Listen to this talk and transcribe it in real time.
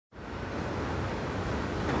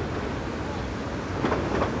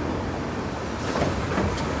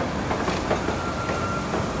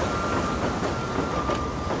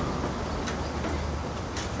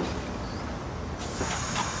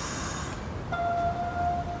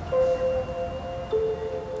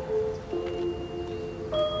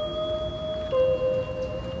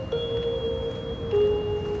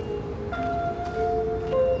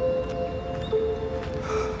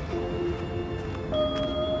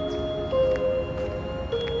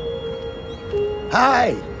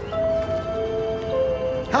Hi.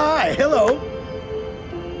 Hi, hello.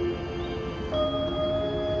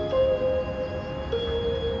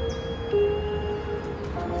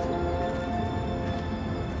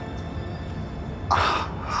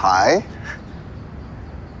 Hi.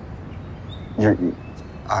 You're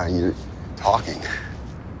talking.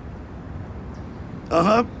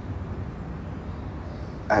 Uh-huh.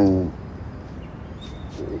 And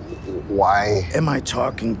why? Am I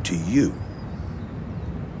talking to you?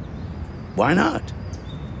 Why not?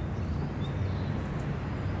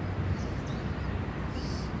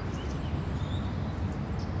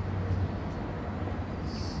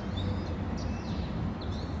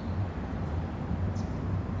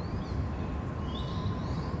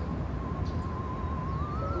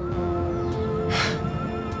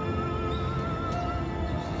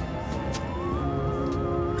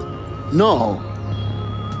 No.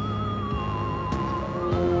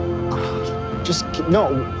 Just no.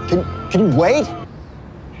 Can you wait?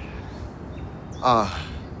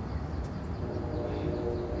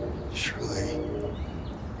 Surely.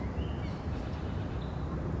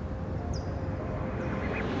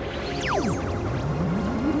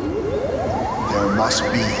 There must be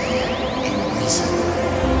a reason.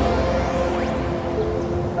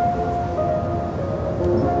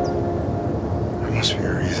 There must be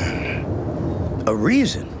a reason. A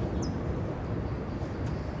reason?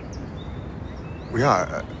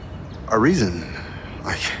 Yeah, a reason.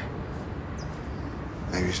 Like,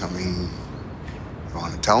 maybe something you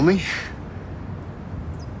want to tell me?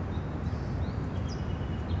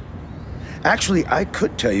 Actually, I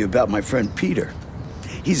could tell you about my friend Peter.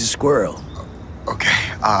 He's a squirrel. Okay,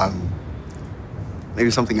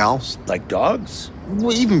 maybe something else? Like dogs?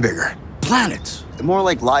 Well, even bigger. Planets. More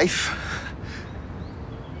like life.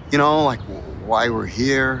 You know, like why we're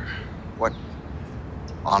here, what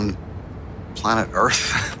on planet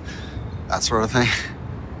Earth, that sort of thing.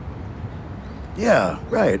 Yeah,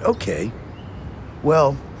 right, okay.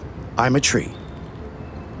 Well, I'm a tree.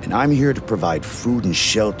 And I'm here to provide food and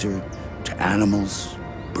shelter to animals,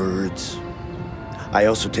 birds. I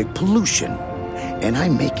also take pollution, and I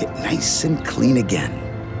make it nice and clean again.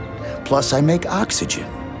 Plus, I make oxygen.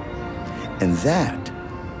 And that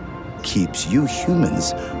keeps you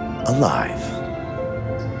humans alive.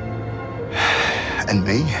 And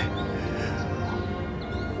me?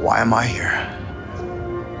 Why am I here?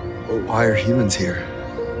 Why are humans here?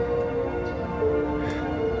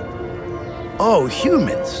 Oh,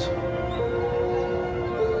 humans.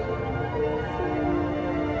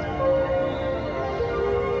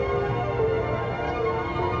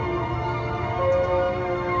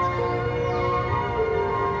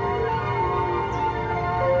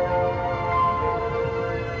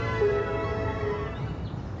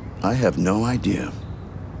 I have no idea.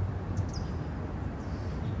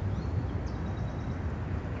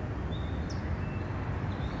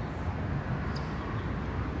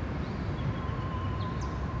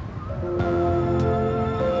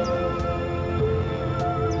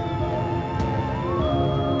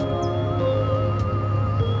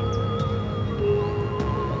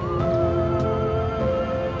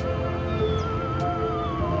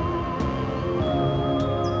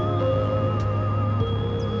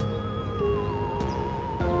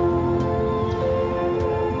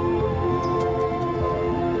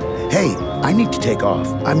 Hey, I need to take off.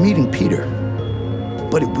 I'm meeting Peter.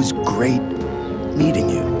 But it was great meeting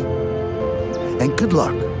you. And good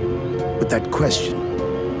luck with that question.